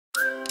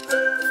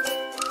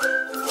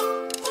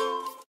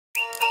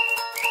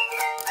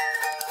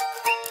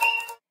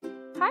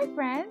Hi,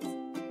 friends.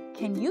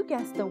 Can you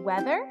guess the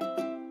weather?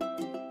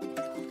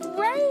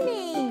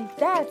 Rainy!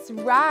 That's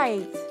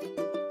right.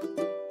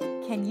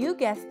 Can you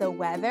guess the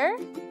weather?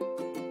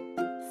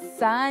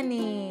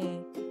 Sunny!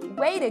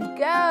 Way to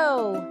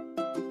go!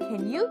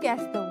 Can you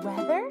guess the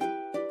weather?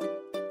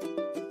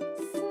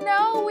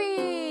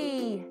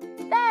 Snowy!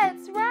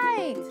 That's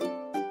right.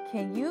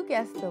 Can you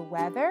guess the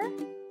weather?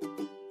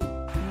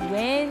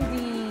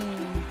 Windy!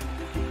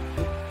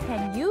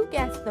 Can you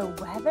guess the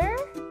weather?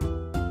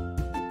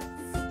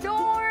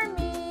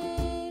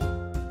 Stormy!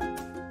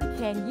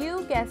 Can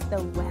you guess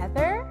the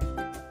weather?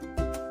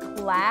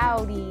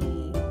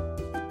 Cloudy!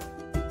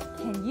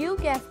 Can you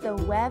guess the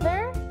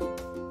weather?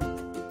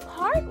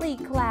 Partly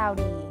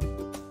cloudy!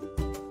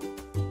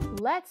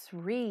 Let's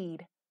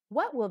read.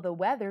 What will the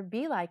weather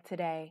be like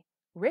today?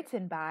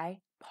 Written by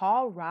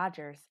Paul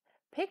Rodgers.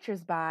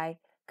 Pictures by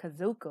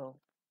Kazuko.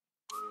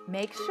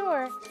 Make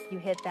sure you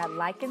hit that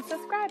like and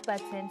subscribe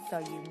button so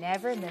you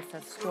never miss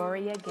a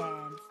story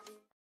again.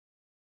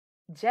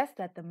 Just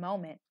at the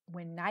moment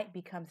when night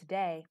becomes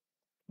day,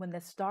 when the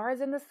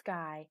stars in the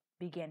sky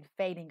begin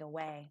fading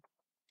away,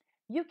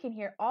 you can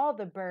hear all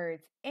the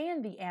birds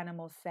and the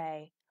animals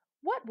say,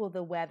 "What will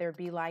the weather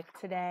be like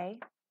today?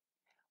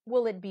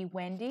 Will it be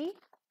windy?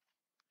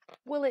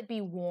 Will it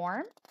be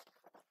warm?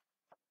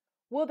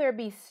 Will there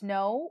be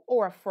snow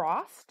or a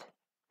frost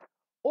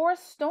or a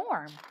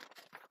storm?"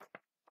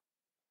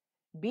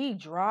 "Be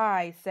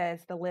dry,"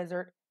 says the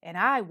lizard, "and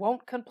I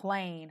won't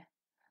complain."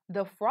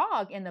 The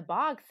frog in the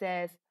bog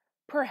says,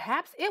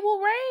 "Perhaps it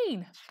will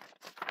rain."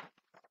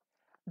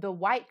 The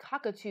white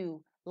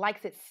cockatoo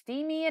likes it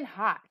steamy and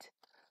hot.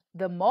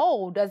 The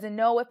mole doesn't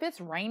know if it's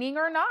raining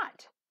or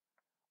not.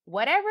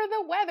 "Whatever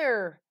the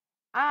weather,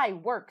 I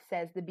work,"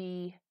 says the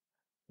bee.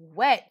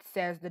 "Wet,"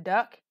 says the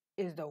duck,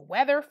 "is the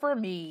weather for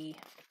me."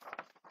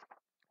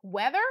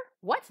 "Weather?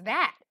 What's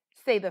that?"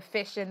 say the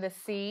fish in the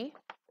sea.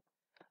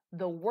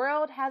 The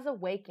world has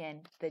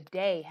awakened, the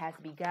day has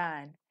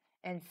begun,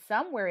 and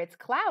somewhere it's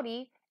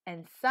cloudy,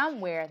 and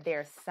somewhere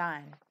there's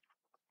sun.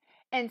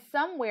 And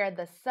somewhere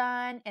the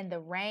sun and the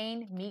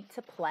rain meet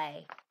to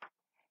play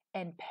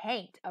and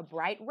paint a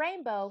bright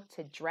rainbow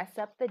to dress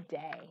up the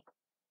day.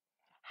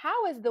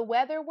 How is the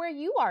weather where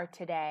you are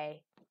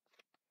today?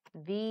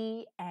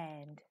 The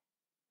end.